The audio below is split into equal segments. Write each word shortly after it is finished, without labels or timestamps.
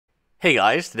Hey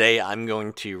guys, today I'm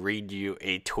going to read you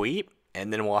a tweet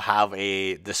and then we'll have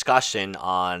a discussion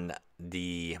on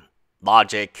the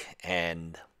logic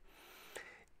and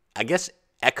I guess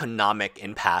economic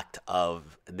impact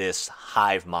of this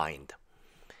hive mind.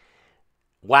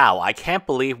 Wow, I can't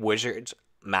believe Wizards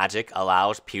Magic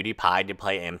allows PewDiePie to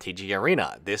play MTG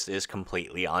Arena. This is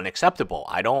completely unacceptable.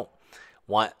 I don't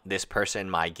want this person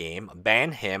in my game.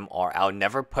 Ban him or I'll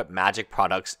never put Magic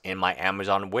products in my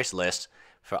Amazon wish list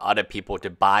for other people to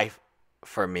buy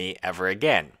for me ever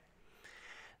again.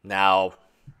 Now,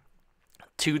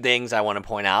 two things I want to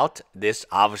point out. This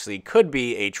obviously could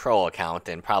be a troll account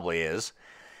and probably is,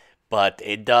 but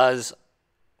it does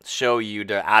show you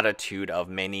the attitude of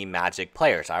many Magic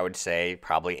players. I would say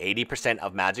probably 80%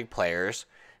 of Magic players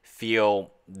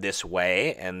feel this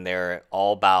way and they're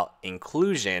all about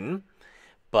inclusion,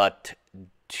 but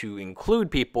to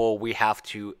include people, we have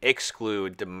to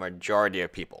exclude the majority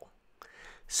of people.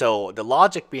 So the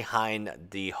logic behind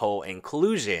the whole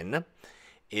inclusion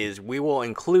is we will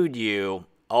include you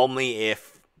only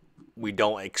if we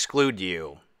don't exclude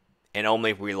you and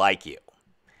only if we like you.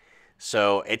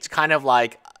 So it's kind of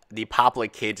like the popular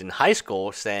kids in high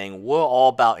school saying we're all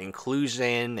about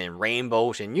inclusion and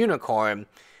rainbows and unicorn,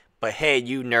 but hey,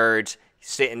 you nerds,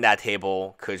 sit in that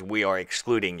table because we are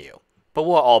excluding you. But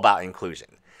we're all about inclusion.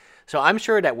 So I'm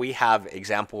sure that we have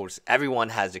examples. Everyone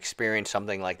has experienced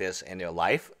something like this in their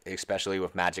life, especially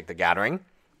with Magic the Gathering.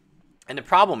 And the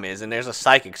problem is, and there's a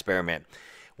psych experiment,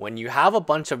 when you have a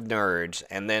bunch of nerds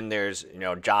and then there's,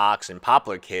 jocks and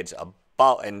popular kids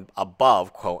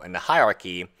above, quote, in the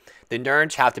hierarchy, the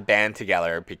nerds have to band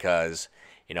together because,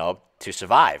 to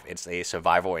survive. It's a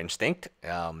survival instinct.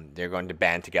 They're going to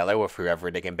band together with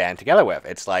whoever they can band together with.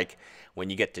 It's like when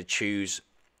you get to choose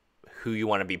who you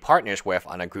want to be partners with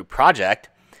on a group project,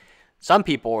 some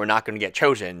people are not going to get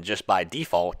chosen just by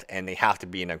default and they have to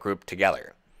be in a group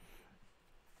together.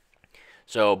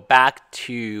 So back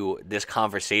to this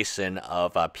conversation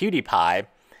of PewDiePie,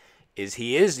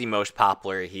 he is the most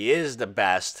popular, he is the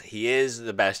best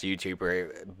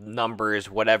YouTuber, numbers,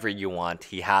 whatever you want,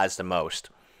 he has the most.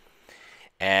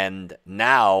 And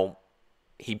now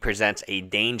he presents a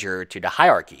danger to the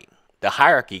hierarchy. The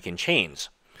hierarchy can change.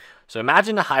 So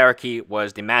imagine the hierarchy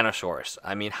was the mana source.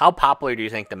 I mean, how popular do you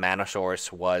think the mana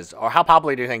source was, or how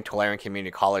popular do you think Tolarian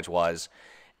Community College was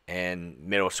in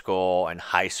middle school and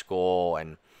high school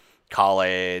and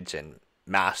college and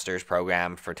master's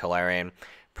program for Tolarian?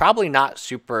 Probably not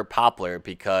super popular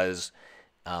because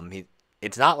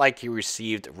it's not like he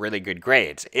received really good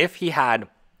grades. If he had,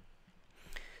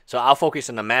 so I'll focus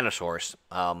on the mana source.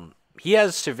 He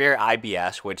has severe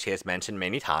IBS, which he has mentioned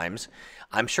many times.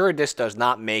 I'm sure this does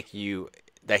not make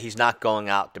that he's not going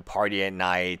out to party at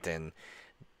night. And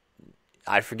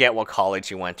I forget what college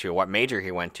he went to, what major he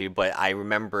went to, but I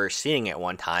remember seeing it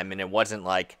one time, and it wasn't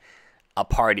like a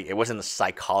party. It wasn't a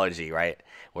psychology, right,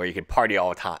 where you could party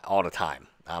all the time.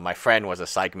 My friend was a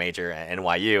psych major at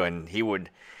NYU, and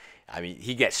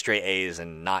he'd get straight A's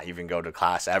and not even go to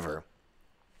class ever.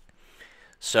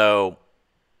 So,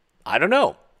 I don't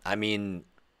know. I mean,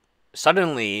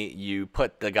 suddenly you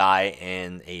put the guy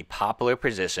in a popular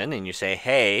position and you say,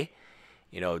 hey,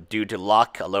 due to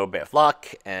luck, a little bit of luck,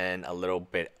 and a little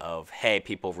bit of, hey,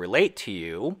 people relate to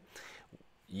you,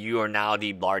 you are now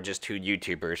the largest two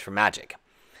YouTubers for Magic.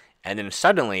 And then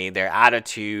suddenly their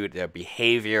attitude, their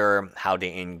behavior, how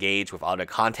they engage with other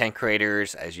content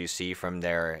creators, as you see from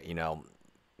their,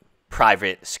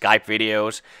 private Skype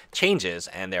videos, changes,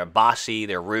 and they're bossy,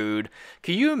 they're rude.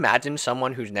 Can you imagine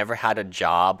someone who's never had a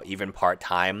job, even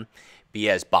part-time, be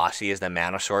as bossy as the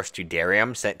mana source to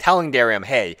Darium, telling Darium,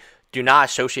 hey, do not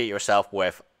associate yourself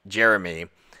with Jeremy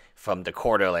from the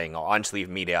Quarterling or Unsleeved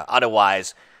Media,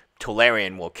 otherwise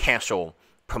Tolarian will cancel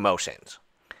promotions.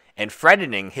 And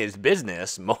threatening his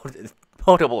business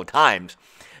multiple times.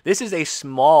 This is a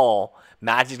small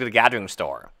Magic the Gathering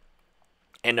store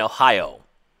in Ohio.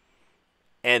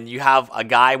 And you have a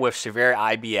guy with severe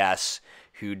IBS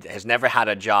who has never had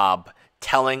a job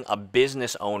telling a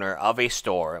business owner of a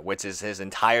store, which is his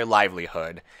entire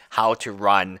livelihood, how to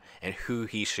run and who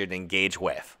he should engage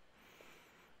with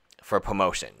for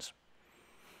promotions.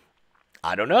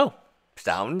 I don't know.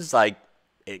 Sounds like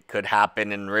it could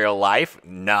happen in real life.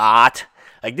 Not.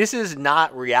 Like, this is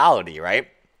not reality, right?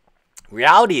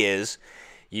 Reality is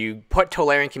you put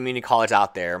Tolarian Community College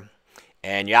out there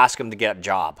and you ask him to get a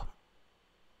job.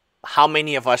 How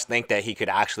many of us think that he could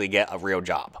actually get a real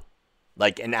job?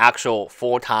 Like an actual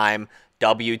full-time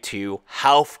W-2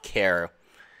 healthcare.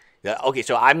 Okay,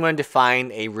 so I'm going to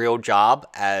define a real job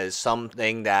as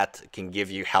something that can give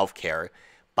you healthcare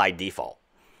by default.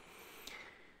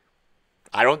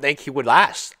 I don't think he would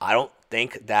last. I don't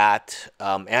think that,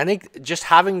 and I think just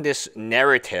having this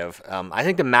narrative, I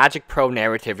think the Magic Pro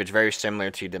narrative is very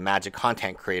similar to the Magic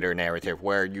content creator narrative,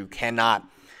 where you cannot,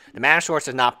 the man source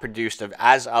has not produced,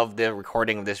 as of the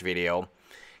recording of this video,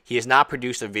 he has not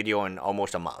produced a video in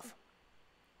almost a month.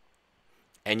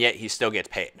 And yet he still gets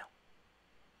paid.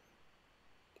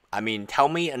 I mean, tell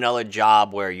me another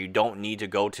job where you don't need to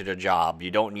go to the job,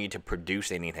 you don't need to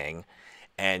produce anything,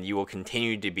 and you will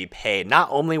continue to be paid. Not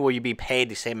only will you be paid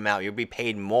the same amount, you'll be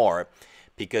paid more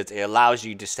because it allows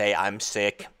you to say, I'm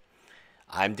sick,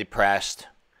 I'm depressed.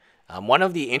 One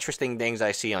of the interesting things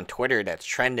I see on Twitter that's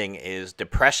trending is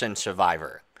depression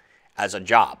survivor as a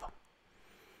job.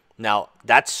 Now,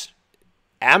 that's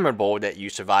admirable that you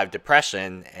survive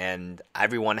depression, and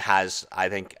everyone has, I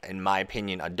think, in my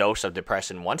opinion, a dose of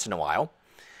depression once in a while.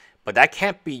 But that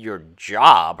can't be your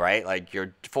job, right? Like,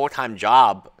 your full-time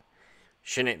job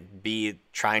shouldn't be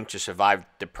trying to survive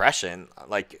depression,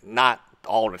 like, not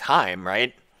all the time,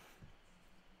 right?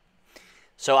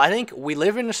 So I think we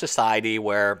live in a society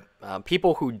where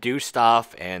people who do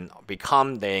stuff and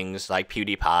become things like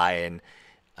PewDiePie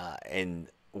and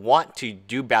want to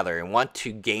do better and want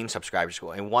to gain subscribers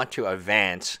and want to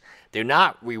advance, they're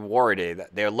not rewarded.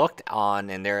 They're looked on,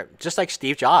 and they're just like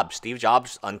Steve Jobs. Steve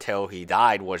Jobs, until he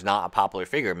died, was not a popular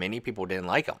figure. Many people didn't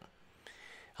like him.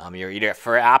 You're either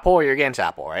for Apple or you're against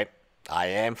Apple, right? I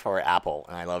am for Apple,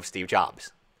 and I love Steve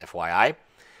Jobs. FYI.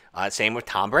 Same with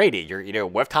Tom Brady. You're either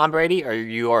with Tom Brady or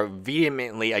you are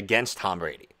vehemently against Tom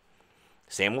Brady.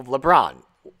 Same with LeBron.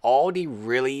 All the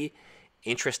really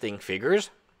interesting figures,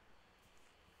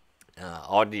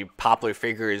 all the popular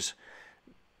figures,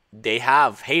 they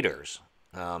have haters.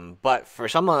 But for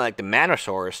someone like the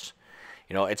Manosaurus,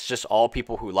 it's just all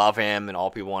people who love him and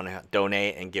all people want to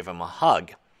donate and give him a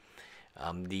hug.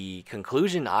 The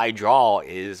conclusion I draw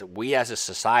is we as a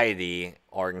society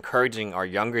are encouraging our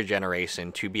younger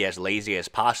generation to be as lazy as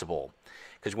possible.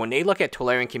 Because when they look at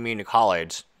Tulare Community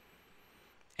College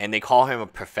and they call him a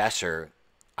professor,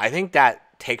 I think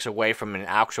that takes away from an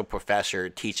actual professor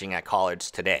teaching at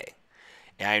college today.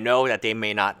 And I know that they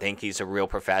may not think he's a real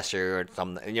professor or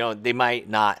something, they might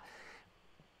not,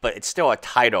 but it's still a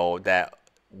title that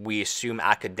we assume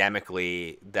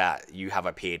academically that you have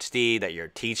a PhD, that you're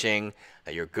teaching,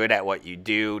 that you're good at what you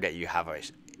do, that you have a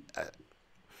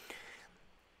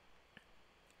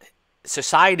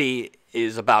society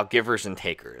is about givers and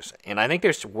takers. And I think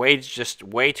there's way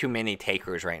too many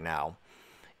takers right now.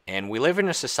 And we live in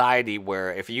a society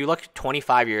where if you look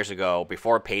 25 years ago,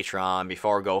 before Patreon,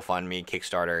 before GoFundMe,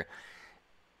 Kickstarter,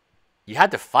 you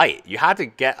had to fight. You had to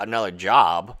get another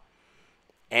job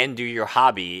and do your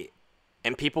hobby,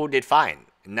 and people did fine.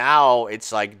 Now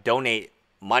it's like, donate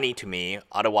money to me,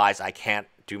 otherwise I can't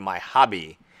do my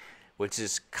hobby, which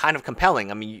is kind of compelling.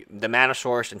 I mean, the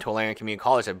Manosaurus and Tulare Community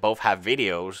College both have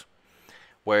videos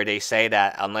where they say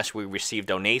that unless we receive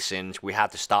donations, we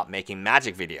have to stop making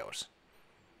Magic videos.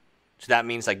 So that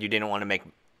means like you didn't want to make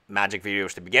Magic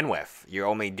videos to begin with. You're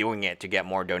only doing it to get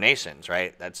more donations,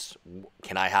 right? That's,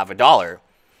 can I have $1?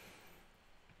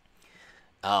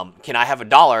 Can I have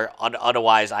 $1?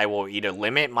 Otherwise, I will either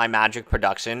limit my Magic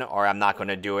production or I'm not going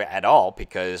to do it at all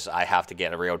because I have to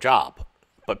get a real job.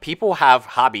 But people have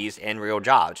hobbies and real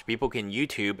jobs. People can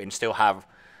YouTube and still have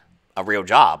a real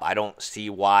job. I don't see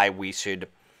why we should,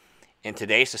 in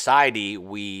today's society,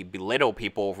 we belittle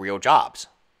people with real jobs.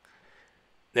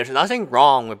 There's nothing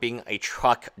wrong with being a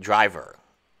truck driver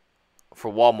for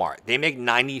Walmart. They make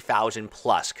 $90,000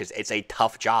 plus because it's a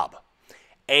tough job.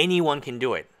 Anyone can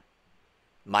do it.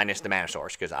 Minus the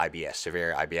Manosaurus, because IBS,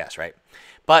 severe IBS, right?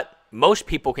 But most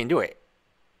people can do it.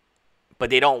 But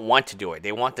they don't want to do it.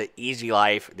 They want the easy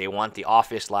life. They want the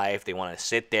office life. They want to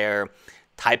sit there,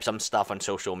 type some stuff on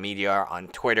social media, on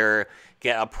Twitter,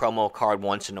 get a promo card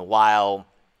once in a while,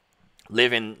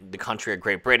 live in the country of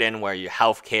Great Britain where you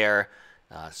have healthcare,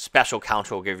 special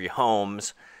counsel will give you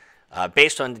homes.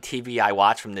 Based on the TV I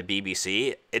watch from the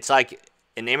BBC, it's like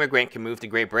an immigrant can move to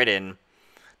Great Britain,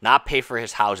 not pay for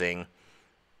his housing,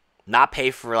 not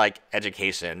pay for like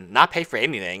education, not pay for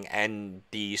anything, and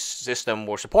the system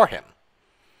will support him.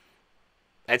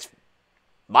 It's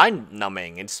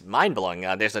mind-numbing. It's mind-blowing.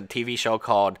 There's a TV show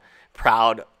called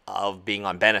Proud of Being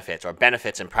on Benefits, or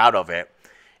Benefits and Proud of It,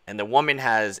 and the woman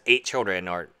has 8 children,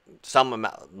 or some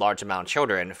large amount of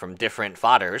children from different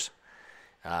fathers.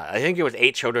 I think it was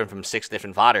 8 children from 6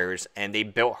 different fathers, and they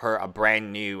built her a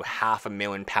brand new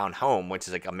 £500,000 home, which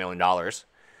is like $1 million.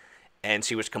 And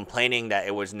she was complaining that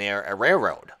it was near a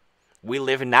railroad. We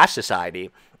live in that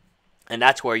society, and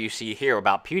that's where you see here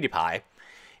about PewDiePie,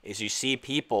 is you see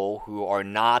people who are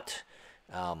not,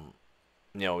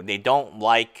 they don't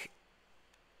like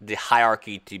the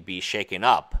hierarchy to be shaken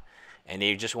up, and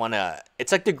they just want to.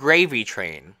 It's like the gravy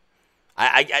train.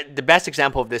 The best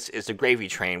example of this is the gravy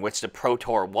train, which the Pro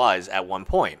Tour was at one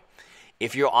point.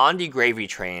 If you're on the gravy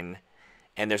train,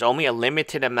 and there's only a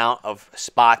limited amount of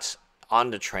spots on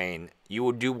the train, you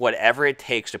will do whatever it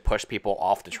takes to push people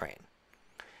off the train.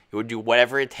 You will do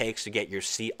whatever it takes to get your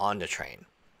seat on the train.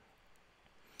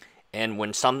 And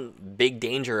when some big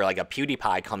danger like a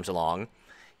PewDiePie comes along,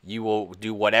 you will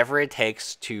do whatever it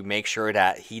takes to make sure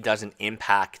that he doesn't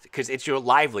impact, because it's your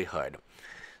livelihood.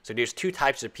 So there's two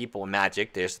types of people in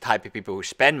Magic. There's the type of people who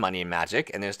spend money in Magic,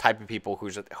 and there's the type of people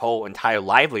whose whole entire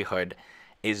livelihood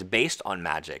is based on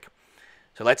Magic.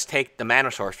 So let's take the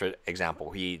Manosaurus for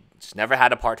example. He's never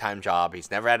had a part-time job.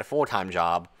 He's never had a full-time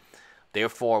job.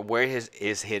 Therefore, where is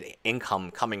his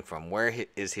income coming from? Where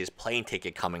is his plane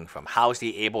ticket coming from? How is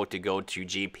he able to go to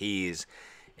GPs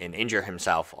and injure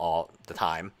himself all the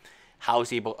time? How is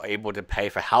he able to pay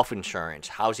for health insurance?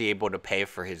 How is he able to pay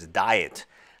for his diet?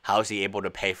 How is he able to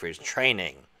pay for his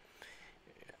training?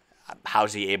 How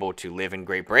is he able to live in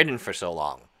Great Britain for so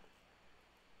long,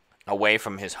 away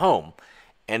from his home?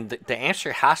 And the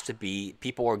answer has to be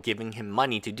people are giving him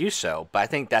money to do so. But I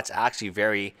think that's actually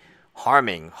very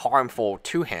harmful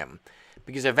to him,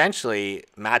 because eventually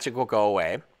Magic will go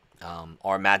away,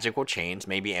 or Magic will change.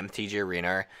 Maybe MTG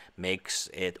Arena makes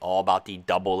it all about the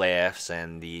double ifs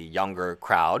and the younger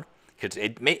crowd. Because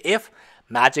if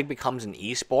Magic becomes an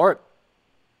esport,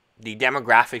 the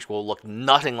demographics will look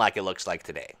nothing like it looks like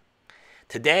today.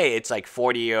 Today, it's like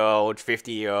 40-year-olds,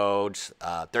 50-year-olds,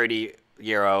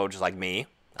 30-year-olds like me.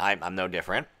 I'm no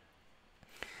different.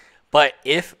 But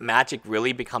if Magic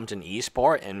really becomes an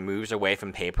esport and moves away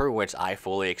from paper, which I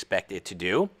fully expect it to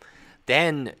do,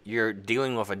 then you're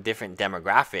dealing with a different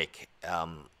demographic.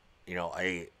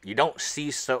 You don't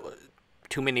see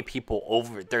too many people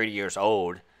over 30 years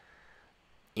old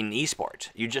in esports.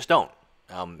 You just don't.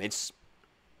 It's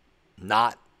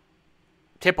not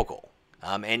typical.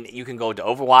 And you can go to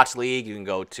Overwatch League, you can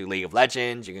go to League of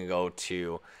Legends, you can go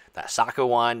to that soccer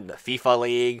one, the FIFA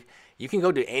League. You can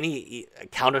go to any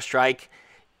Counter-Strike.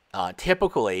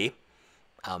 Typically,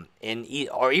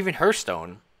 or even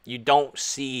Hearthstone, you don't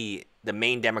see the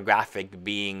main demographic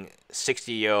being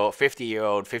 60-year-old,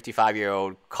 50-year-old,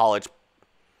 55-year-old college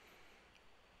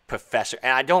professor.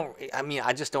 And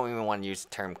I just don't even want to use the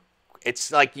term.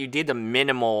 It's like you did the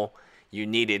minimal you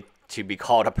needed to be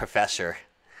called a professor.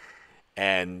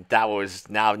 And that was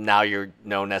now you're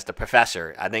known as the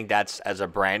professor. I think that's, as a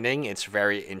branding, it's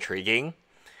very intriguing.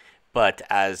 But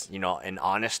as, in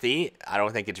honesty, I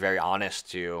don't think it's very honest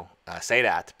to say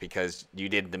that, because you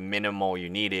did the minimal you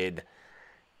needed,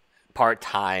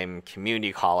 part-time,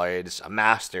 community college, a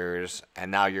master's, and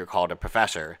now you're called a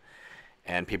professor.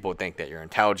 And people think that you're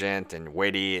intelligent and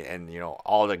witty and,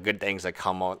 all the good things that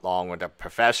come along with a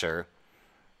professor.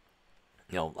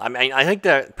 I think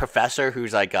the professor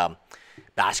who's like a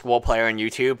basketball player on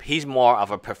YouTube, he's more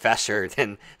of a professor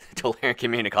than to learn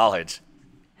community college,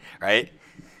 right?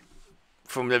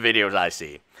 From the videos I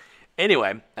see.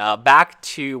 Anyway, back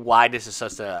to why this is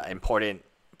such an important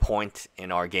point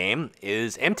in our game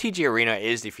is MTG Arena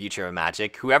is the future of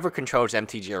Magic. Whoever controls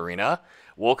MTG Arena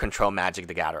will control Magic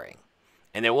the Gathering.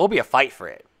 And there will be a fight for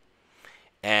it.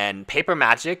 And paper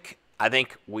Magic, I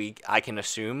think I can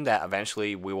assume that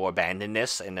eventually we will abandon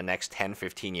this in the next 10,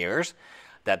 15 years,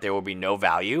 that there will be no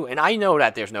value. And I know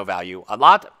that there's no value.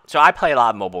 So I play a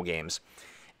lot of mobile games.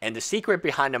 And the secret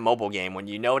behind a mobile game, when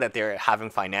you know that they're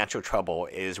having financial trouble,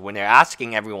 is when they're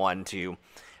asking everyone to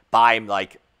buy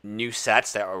like new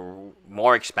sets that are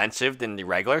more expensive than the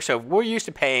regular. So if we're used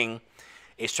to paying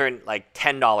a certain like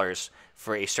 $10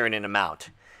 for a certain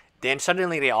amount, then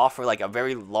suddenly they offer like a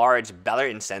very large, better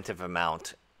incentive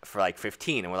amount for like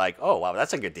 15, and we're like, oh wow,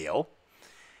 that's a good deal.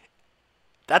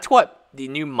 That's what the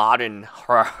new Modern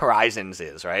Horizons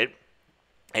is, right?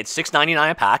 It's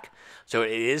 $6.99 a pack. So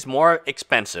it is more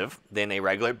expensive than a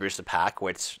regular booster pack,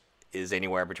 which is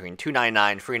anywhere between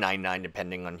 $2.99 and $3.99,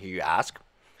 depending on who you ask.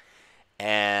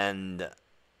 And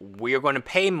we are going to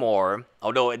pay more,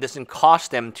 although it doesn't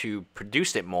cost them to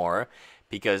produce it more,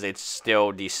 because it's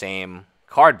still the same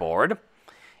cardboard.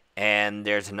 And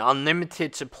there's an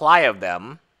unlimited supply of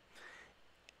them.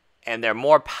 And they're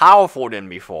more powerful than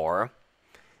before.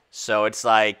 So it's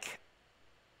like,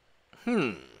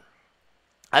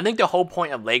 I think the whole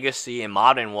point of Legacy and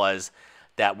Modern was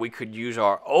that we could use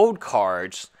our old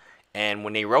cards, and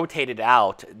when they rotated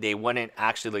out, they wouldn't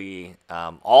actually,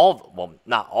 not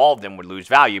all of them would lose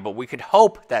value, but we could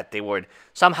hope that they would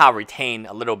somehow retain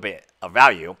a little bit of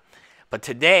value. But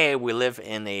today, we live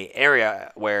in an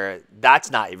area where that's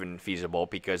not even feasible,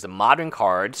 because the Modern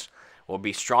cards will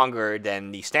be stronger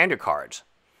than the standard cards.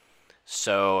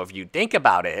 So if you think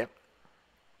about it,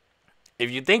 if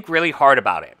you think really hard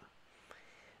about it,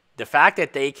 the fact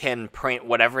that they can print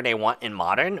whatever they want in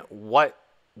Modern,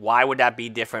 why would that be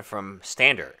different from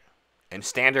Standard? And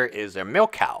Standard is their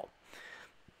milk cow.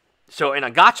 So in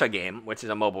a gacha game, which is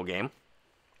a mobile game,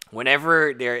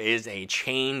 whenever there is a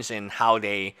change in how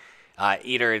they,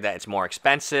 either that it's more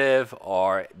expensive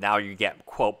or now you get,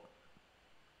 quote,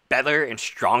 better and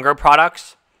stronger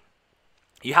products,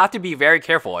 you have to be very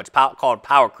careful. It's called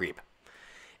power creep.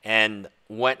 And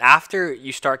after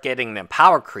you start getting the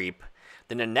power creep,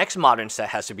 then the next Modern set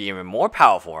has to be even more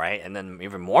powerful, right? And then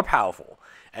even more powerful.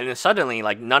 And then suddenly,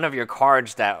 like, none of your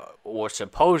cards that were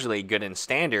supposedly good in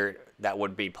Standard that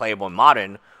would be playable in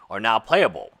Modern are now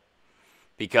playable,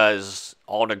 because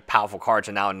all the powerful cards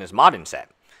are now in this Modern set.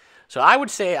 So I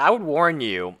would warn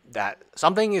you that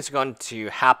something is going to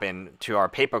happen to our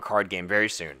paper card game very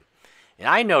soon. And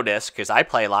I know this because I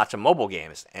play lots of mobile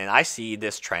games, and I see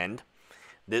this trend.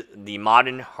 The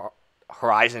Modern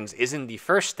Horizons isn't the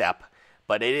first step,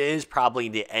 but it is probably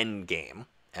the end game.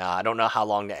 I don't know how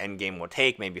long the end game will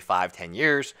take, maybe 5-10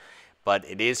 years, but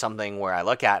it is something where I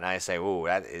look at and I say, ooh,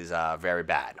 that is very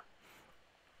bad.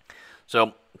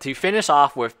 So to finish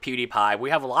off with PewDiePie, we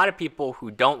have a lot of people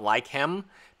who don't like him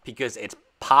because it's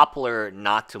popular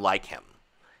not to like him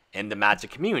in the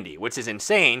Magic community, which is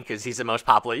insane because he's the most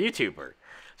popular YouTuber.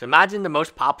 So imagine the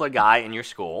most popular guy in your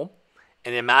school,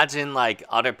 and imagine like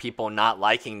other people not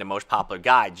liking the most popular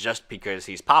guy just because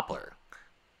he's popular.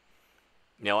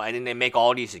 You know, and then they make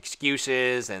all these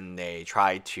excuses and they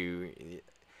try to...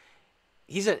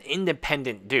 He's an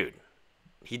independent dude.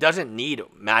 He doesn't need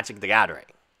Magic the Gathering.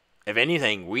 If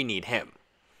anything, we need him.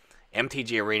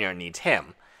 MTG Arena needs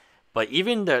him. But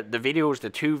even the videos, the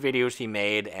 2 videos he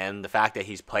made, and the fact that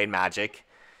he's played Magic,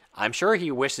 I'm sure he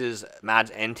wishes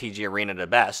MTG Arena the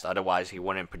best, otherwise he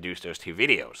wouldn't produce those 2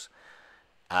 videos.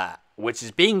 Which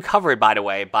is being covered, by the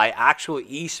way, by actual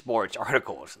esports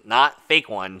articles, not fake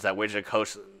ones that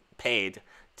WIXOSS paid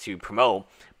to promote,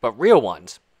 but real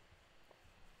ones.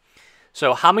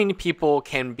 So how many people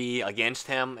can be against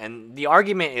him? And the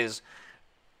argument is,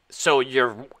 so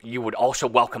you would also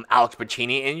welcome Alex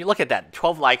Bacchini, and you look at that,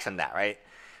 12 likes on that, right?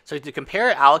 So to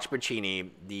compare Alex Bacchini,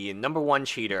 the #1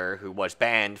 cheater who was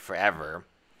banned forever,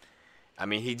 I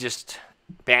mean, he just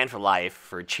banned for life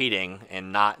for cheating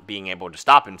and not being able to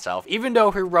stop himself, even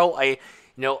though he wrote a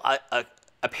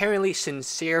apparently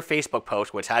sincere Facebook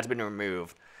post, which has been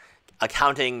removed,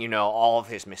 accounting, all of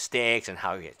his mistakes and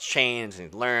how he gets changed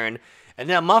and learned. And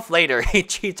then a month later, he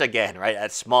cheats again, right, at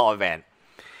a small event.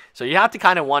 So you have to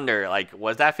kind of wonder, like,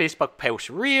 was that Facebook post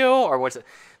real, or was it?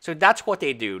 So that's what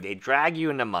they do. They drag you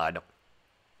in the mud.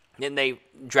 Then they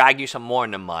drag you some more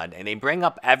in the mud, and they bring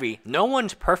up no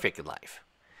one's perfect in life.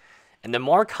 And the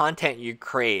more content you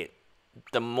create,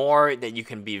 the more that you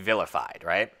can be vilified,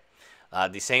 right?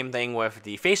 The same thing with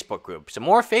the Facebook groups. The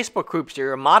more Facebook groups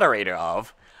you're a moderator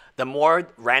of, the more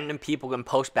random people can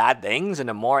post bad things, and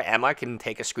the more Emma can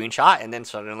take a screenshot, and then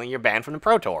suddenly you're banned from the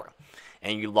Pro Tour,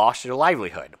 and you lost your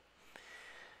livelihood.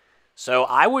 So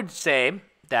I would say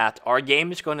that our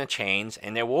game is going to change,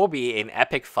 and there will be an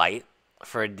epic fight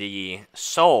for the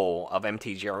soul of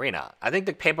MTG Arena. I think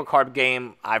the paper card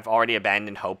game, I've already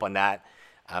abandoned hope on that.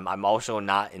 I'm also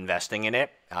not investing in it.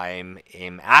 I'm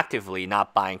actively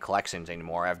not buying collections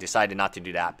anymore. I've decided not to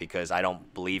do that because I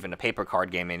don't believe in the paper card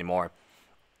game anymore.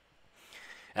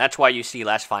 And that's why you see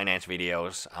less finance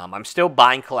videos. I'm still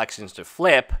buying collections to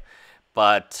flip,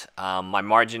 but my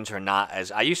margins are not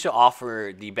as... I used to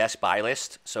offer the best buy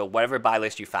list, so whatever buy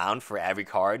list you found for every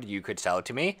card, you could sell it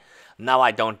to me. Now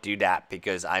I don't do that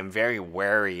because I'm very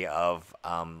wary of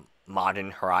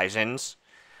Modern Horizons.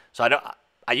 So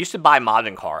I used to buy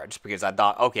Modern cards because I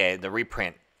thought, okay, the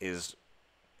reprint is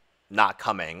not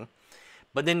coming.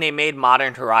 But then they made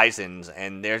Modern Horizons,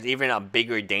 and there's even a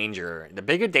bigger danger. The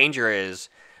bigger danger is...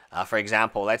 for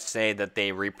example, let's say that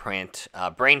they reprint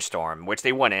Brainstorm, which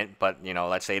they wouldn't, but,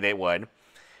 let's say they would.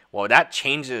 Well, that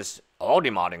changes all the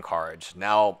Modern cards.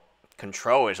 Now,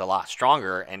 Control is a lot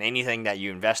stronger, and anything that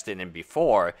you invested in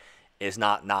before is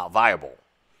not viable,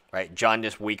 right? Jund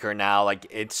is weaker now.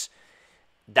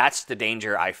 That's the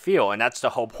danger I feel, and that's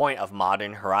the whole point of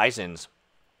Modern Horizons.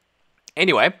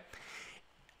 Anyway,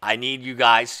 I need you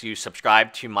guys to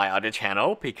subscribe to my other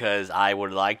channel because I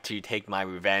would like to take my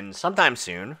revenge sometime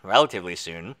soon, relatively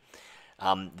soon.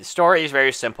 The story is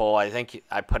very simple. I think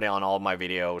I put it on all of my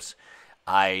videos.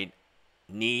 I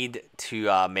need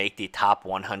to make the top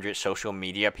 100 social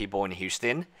media people in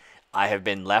Houston. I have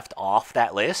been left off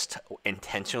that list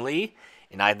intentionally,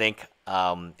 and I think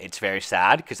it's very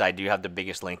sad because I do have the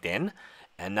biggest LinkedIn.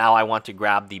 And now I want to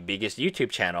grab the biggest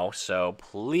YouTube channel, so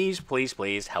please, please,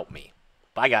 please help me.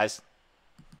 Bye, guys.